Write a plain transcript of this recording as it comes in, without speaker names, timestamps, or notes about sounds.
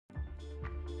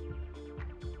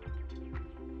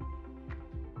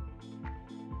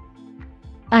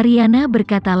Ariana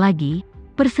berkata lagi,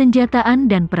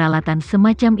 persenjataan dan peralatan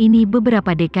semacam ini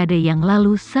beberapa dekade yang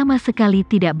lalu sama sekali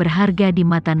tidak berharga di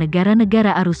mata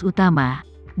negara-negara arus utama,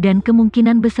 dan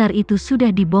kemungkinan besar itu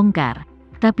sudah dibongkar.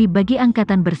 Tapi bagi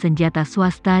angkatan bersenjata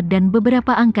swasta dan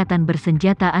beberapa angkatan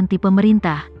bersenjata anti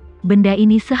pemerintah, benda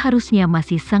ini seharusnya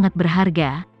masih sangat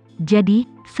berharga. Jadi,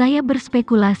 saya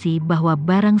berspekulasi bahwa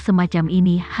barang semacam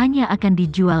ini hanya akan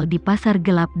dijual di pasar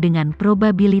gelap dengan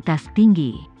probabilitas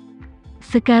tinggi.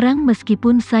 Sekarang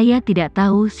meskipun saya tidak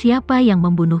tahu siapa yang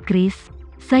membunuh Chris,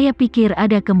 saya pikir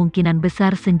ada kemungkinan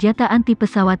besar senjata anti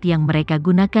pesawat yang mereka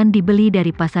gunakan dibeli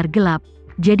dari pasar gelap.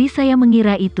 Jadi saya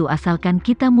mengira itu asalkan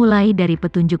kita mulai dari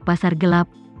petunjuk pasar gelap,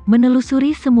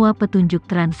 menelusuri semua petunjuk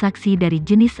transaksi dari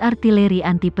jenis artileri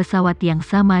anti pesawat yang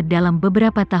sama dalam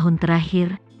beberapa tahun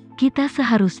terakhir, kita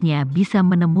seharusnya bisa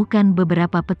menemukan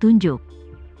beberapa petunjuk.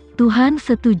 Tuhan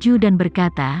setuju dan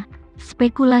berkata,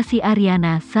 spekulasi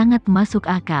Ariana sangat masuk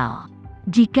akal.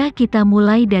 Jika kita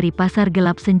mulai dari pasar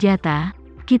gelap senjata,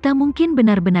 kita mungkin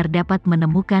benar-benar dapat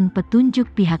menemukan petunjuk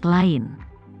pihak lain.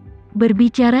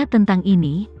 Berbicara tentang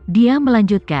ini, dia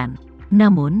melanjutkan,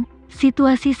 namun,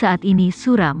 situasi saat ini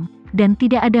suram, dan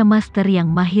tidak ada master yang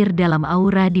mahir dalam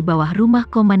aura di bawah rumah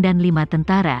Komandan 5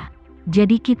 tentara.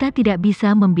 Jadi kita tidak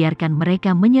bisa membiarkan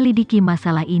mereka menyelidiki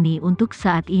masalah ini untuk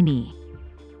saat ini.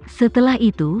 Setelah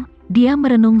itu, dia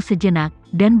merenung sejenak,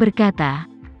 dan berkata,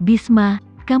 Bisma,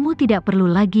 kamu tidak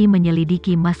perlu lagi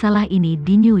menyelidiki masalah ini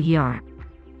di New York.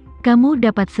 Kamu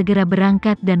dapat segera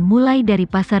berangkat dan mulai dari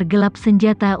pasar gelap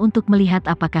senjata untuk melihat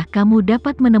apakah kamu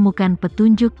dapat menemukan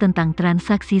petunjuk tentang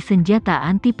transaksi senjata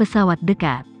anti pesawat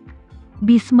dekat.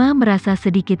 Bisma merasa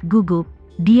sedikit gugup,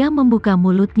 dia membuka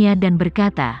mulutnya dan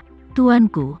berkata,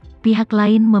 Tuanku, pihak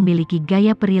lain memiliki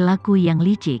gaya perilaku yang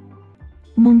licik.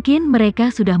 Mungkin mereka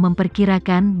sudah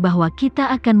memperkirakan bahwa kita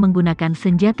akan menggunakan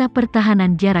senjata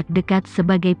pertahanan jarak dekat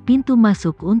sebagai pintu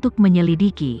masuk untuk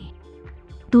menyelidiki.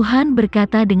 Tuhan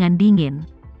berkata dengan dingin,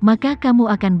 maka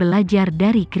kamu akan belajar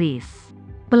dari Chris.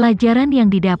 Pelajaran yang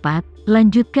didapat,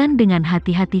 lanjutkan dengan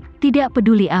hati-hati, tidak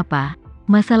peduli apa,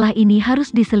 masalah ini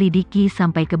harus diselidiki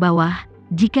sampai ke bawah,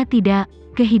 jika tidak,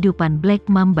 kehidupan Black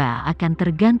Mamba akan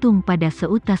tergantung pada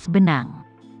seutas benang.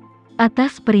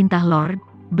 Atas perintah Lord,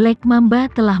 Black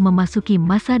Mamba telah memasuki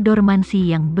masa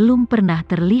dormansi yang belum pernah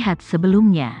terlihat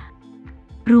sebelumnya.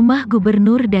 Rumah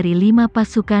gubernur dari 5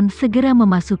 pasukan segera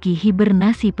memasuki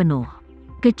hibernasi penuh.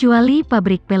 Kecuali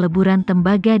pabrik peleburan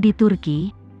tembaga di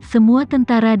Turki, semua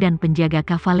tentara dan penjaga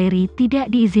kavaleri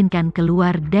tidak diizinkan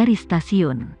keluar dari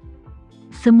stasiun.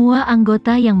 Semua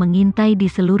anggota yang mengintai di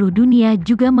seluruh dunia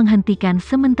juga menghentikan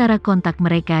sementara kontak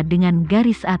mereka dengan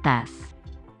garis atas.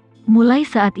 Mulai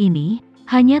saat ini,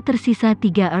 hanya tersisa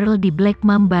 3 Earl di Black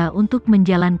Mamba untuk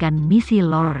menjalankan misi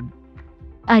Lord.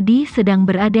 Adi sedang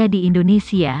berada di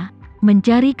Indonesia,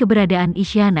 mencari keberadaan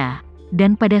Isyana,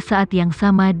 dan pada saat yang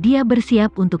sama dia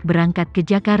bersiap untuk berangkat ke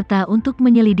Jakarta untuk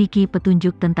menyelidiki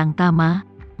petunjuk tentang Tama,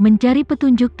 mencari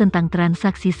petunjuk tentang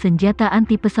transaksi senjata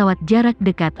anti pesawat jarak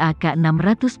dekat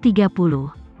AK-630.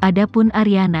 Adapun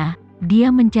Ariana, dia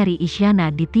mencari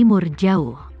Isyana di timur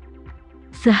jauh.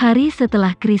 Sehari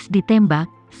setelah Chris ditembak,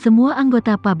 semua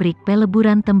anggota pabrik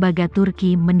peleburan tembaga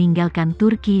Turki meninggalkan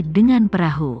Turki dengan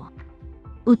perahu.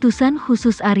 Utusan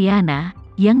khusus Ariana,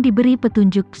 yang diberi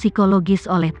petunjuk psikologis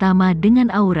oleh Tama dengan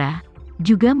aura,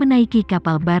 juga menaiki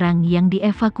kapal barang yang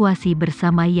dievakuasi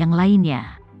bersama yang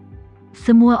lainnya.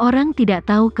 Semua orang tidak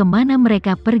tahu kemana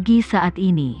mereka pergi saat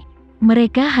ini.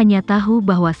 Mereka hanya tahu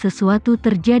bahwa sesuatu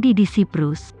terjadi di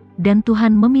Siprus, dan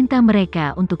Tuhan meminta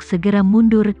mereka untuk segera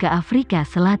mundur ke Afrika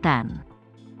Selatan.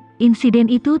 Insiden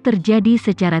itu terjadi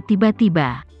secara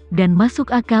tiba-tiba, dan masuk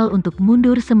akal untuk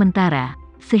mundur sementara,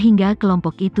 sehingga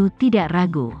kelompok itu tidak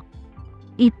ragu.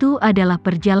 Itu adalah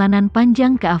perjalanan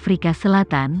panjang ke Afrika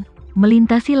Selatan,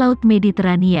 melintasi Laut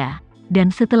Mediterania, dan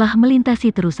setelah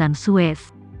melintasi terusan Suez,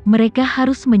 mereka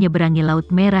harus menyeberangi Laut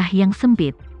Merah yang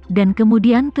sempit, dan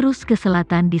kemudian terus ke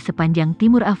selatan di sepanjang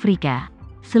timur Afrika.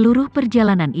 Seluruh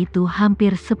perjalanan itu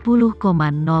hampir 10,000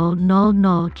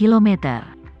 km.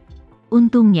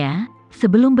 Untungnya,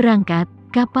 sebelum berangkat,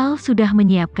 kapal sudah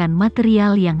menyiapkan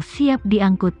material yang siap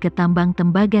diangkut ke tambang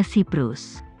tembaga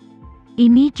Siprus.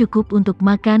 Ini cukup untuk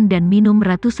makan dan minum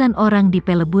ratusan orang di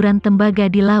peleburan tembaga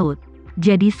di laut,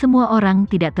 jadi semua orang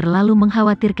tidak terlalu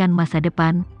mengkhawatirkan masa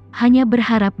depan, hanya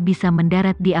berharap bisa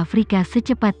mendarat di Afrika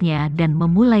secepatnya dan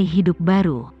memulai hidup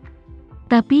baru.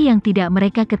 Tapi yang tidak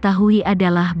mereka ketahui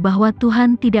adalah bahwa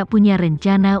Tuhan tidak punya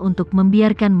rencana untuk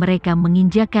membiarkan mereka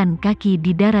menginjakan kaki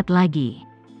di darat lagi.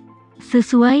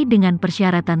 Sesuai dengan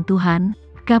persyaratan Tuhan,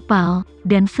 kapal,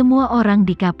 dan semua orang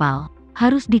di kapal,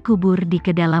 harus dikubur di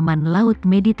kedalaman Laut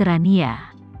Mediterania.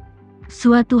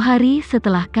 Suatu hari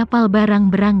setelah kapal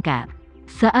barang berangkat,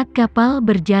 saat kapal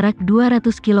berjarak 200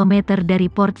 km dari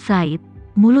Port Said,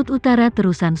 mulut utara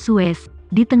terusan Suez,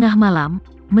 di tengah malam,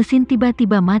 mesin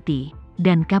tiba-tiba mati,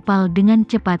 dan kapal dengan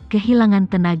cepat kehilangan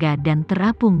tenaga dan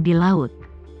terapung di laut.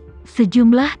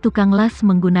 Sejumlah tukang las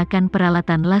menggunakan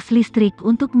peralatan las listrik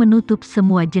untuk menutup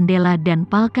semua jendela dan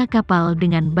palka kapal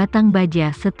dengan batang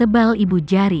baja setebal ibu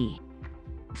jari.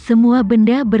 Semua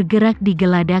benda bergerak di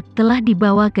geladak telah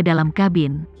dibawa ke dalam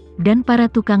kabin, dan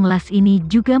para tukang las ini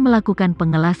juga melakukan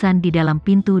pengelasan di dalam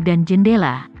pintu dan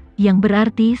jendela, yang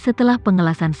berarti setelah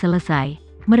pengelasan selesai,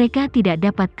 mereka tidak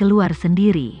dapat keluar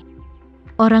sendiri.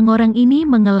 Orang-orang ini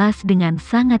mengelas dengan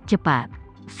sangat cepat.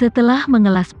 Setelah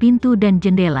mengelas pintu dan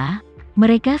jendela,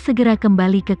 mereka segera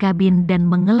kembali ke kabin dan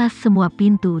mengelas semua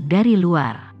pintu dari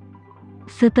luar.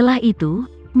 Setelah itu,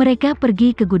 mereka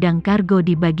pergi ke gudang kargo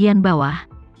di bagian bawah,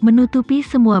 menutupi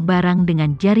semua barang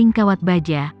dengan jaring kawat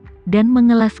baja, dan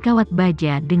mengelas kawat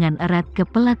baja dengan erat ke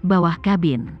pelat bawah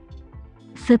kabin.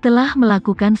 Setelah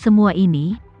melakukan semua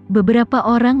ini, beberapa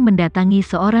orang mendatangi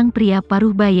seorang pria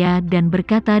paruh baya dan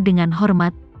berkata dengan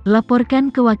hormat, "Laporkan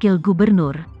ke wakil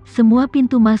gubernur, semua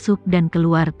pintu masuk dan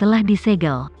keluar telah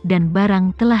disegel, dan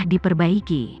barang telah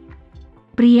diperbaiki."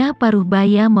 Pria paruh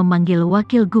baya memanggil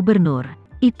wakil gubernur,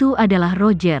 itu adalah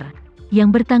Roger, yang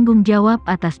bertanggung jawab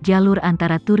atas jalur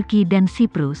antara Turki dan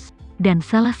Siprus, dan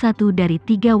salah satu dari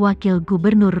 3 wakil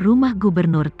gubernur rumah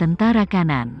gubernur tentara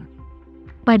kanan.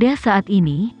 Pada saat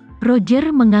ini,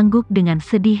 Roger mengangguk dengan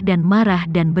sedih dan marah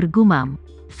dan bergumam,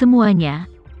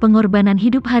 "Semuanya, pengorbanan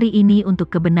hidup hari ini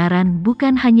untuk kebenaran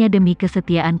bukan hanya demi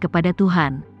kesetiaan kepada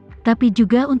Tuhan, tapi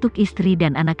juga untuk istri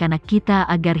dan anak-anak kita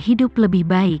agar hidup lebih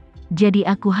baik, jadi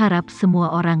aku harap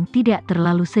semua orang tidak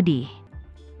terlalu sedih."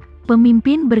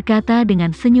 Pemimpin berkata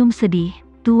dengan senyum sedih,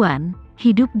 "Tuan,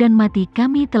 hidup dan mati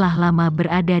kami telah lama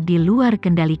berada di luar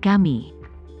kendali kami.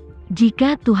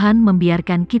 Jika Tuhan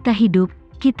membiarkan kita hidup,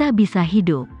 kita bisa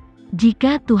hidup.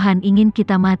 Jika Tuhan ingin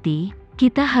kita mati,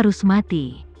 kita harus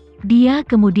mati." Dia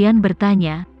kemudian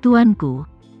bertanya, "Tuanku,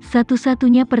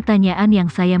 satu-satunya pertanyaan yang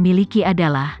saya miliki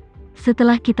adalah,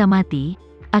 setelah kita mati,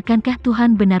 akankah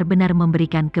Tuhan benar-benar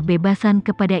memberikan kebebasan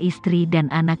kepada istri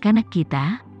dan anak-anak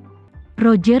kita?"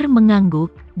 Roger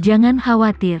mengangguk, "Jangan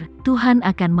khawatir, Tuhan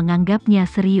akan menganggapnya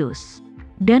serius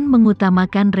dan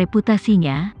mengutamakan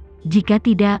reputasinya. Jika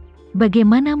tidak,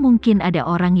 bagaimana mungkin ada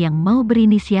orang yang mau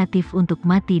berinisiatif untuk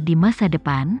mati di masa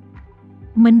depan?"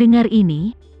 Mendengar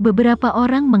ini, beberapa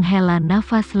orang menghela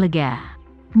nafas lega.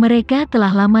 Mereka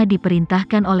telah lama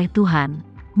diperintahkan oleh Tuhan,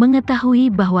 mengetahui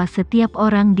bahwa setiap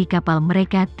orang di kapal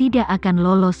mereka tidak akan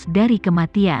lolos dari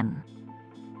kematian.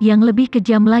 Yang lebih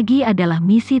kejam lagi adalah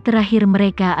misi terakhir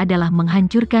mereka adalah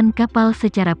menghancurkan kapal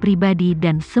secara pribadi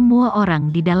dan semua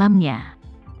orang di dalamnya.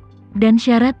 Dan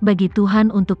syarat bagi Tuhan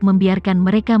untuk membiarkan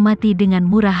mereka mati dengan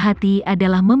murah hati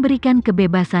adalah memberikan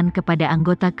kebebasan kepada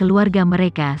anggota keluarga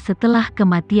mereka setelah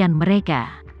kematian mereka.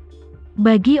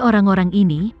 Bagi orang-orang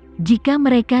ini, jika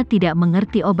mereka tidak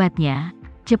mengerti obatnya,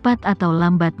 cepat atau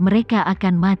lambat mereka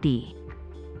akan mati.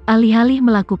 Alih-alih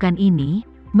melakukan ini,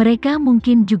 mereka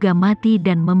mungkin juga mati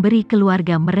dan memberi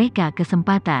keluarga mereka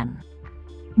kesempatan.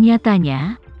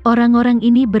 Nyatanya, orang-orang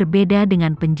ini berbeda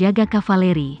dengan penjaga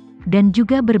kavaleri, dan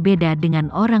juga berbeda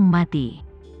dengan orang mati.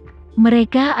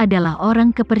 Mereka adalah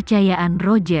orang kepercayaan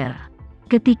Roger.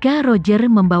 Ketika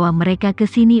Roger membawa mereka ke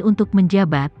sini untuk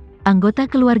menjabat, anggota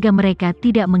keluarga mereka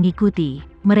tidak mengikuti,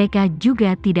 mereka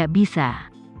juga tidak bisa.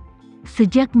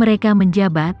 Sejak mereka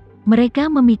menjabat,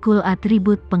 mereka memikul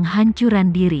atribut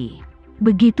penghancuran diri.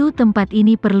 Begitu tempat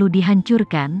ini perlu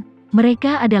dihancurkan,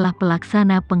 mereka adalah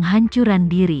pelaksana penghancuran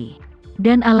diri.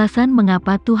 Dan alasan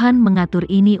mengapa Tuhan mengatur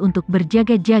ini untuk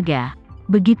berjaga-jaga,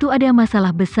 begitu ada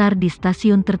masalah besar di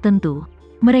stasiun tertentu,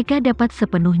 mereka dapat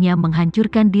sepenuhnya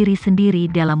menghancurkan diri sendiri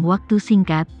dalam waktu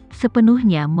singkat,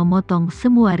 sepenuhnya memotong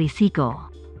semua risiko.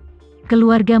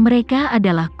 Keluarga mereka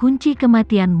adalah kunci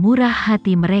kematian murah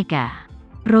hati mereka.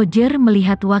 Roger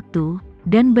melihat waktu,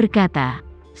 dan berkata,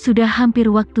 "Sudah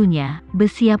hampir waktunya,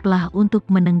 bersiaplah untuk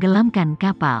menenggelamkan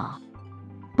kapal."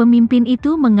 Pemimpin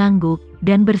itu mengangguk,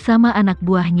 dan bersama anak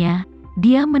buahnya,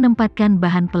 dia menempatkan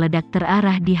bahan peledak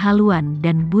terarah di haluan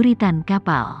dan buritan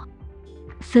kapal.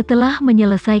 Setelah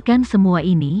menyelesaikan semua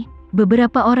ini,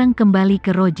 beberapa orang kembali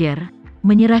ke Roger,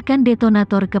 menyerahkan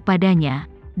detonator kepadanya,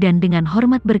 dan dengan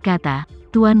hormat berkata,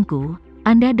 "Tuanku,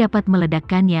 Anda dapat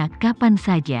meledakkannya kapan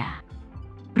saja."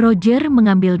 Roger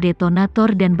mengambil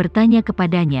detonator dan bertanya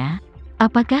kepadanya,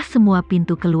 "Apakah semua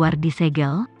pintu keluar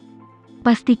disegel?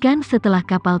 Pastikan setelah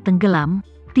kapal tenggelam,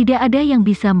 tidak ada yang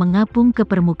bisa mengapung ke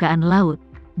permukaan laut.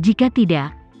 Jika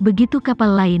tidak, begitu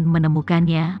kapal lain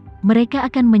menemukannya, mereka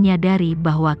akan menyadari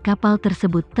bahwa kapal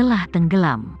tersebut telah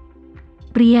tenggelam.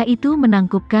 Pria itu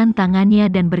menangkupkan tangannya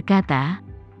dan berkata,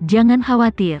 "Jangan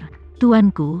khawatir,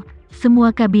 tuanku,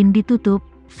 semua kabin ditutup,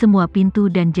 semua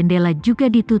pintu dan jendela juga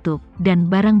ditutup,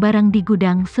 dan barang-barang di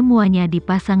gudang semuanya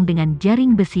dipasang dengan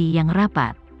jaring besi yang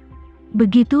rapat.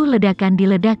 Begitu ledakan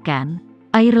diledakkan,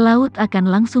 air laut akan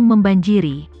langsung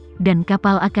membanjiri, dan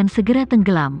kapal akan segera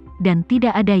tenggelam, dan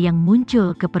tidak ada yang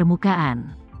muncul ke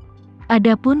permukaan.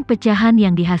 Adapun pecahan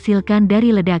yang dihasilkan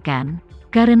dari ledakan,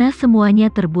 karena semuanya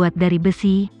terbuat dari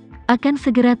besi, akan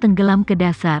segera tenggelam ke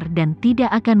dasar dan tidak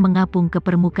akan mengapung ke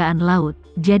permukaan laut,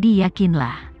 jadi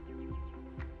yakinlah."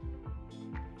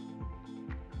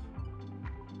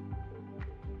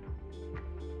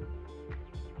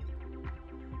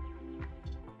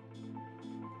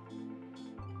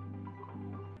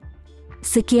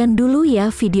 Sekian dulu ya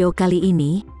video kali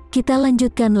ini, kita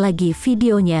lanjutkan lagi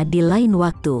videonya di lain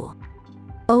waktu.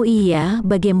 Oh iya,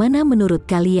 bagaimana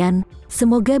menurut kalian?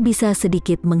 Semoga bisa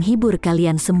sedikit menghibur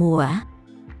kalian semua.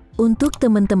 Untuk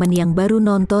teman-teman yang baru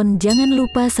nonton, jangan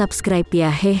lupa subscribe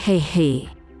ya, hehehe.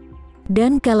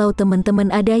 Dan kalau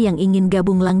teman-teman ada yang ingin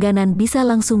gabung langganan, bisa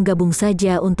langsung gabung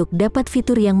saja untuk dapat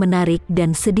fitur yang menarik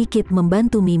dan sedikit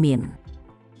membantu Mimin.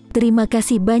 Terima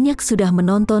kasih banyak sudah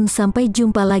menonton, sampai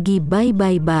jumpa lagi,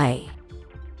 bye.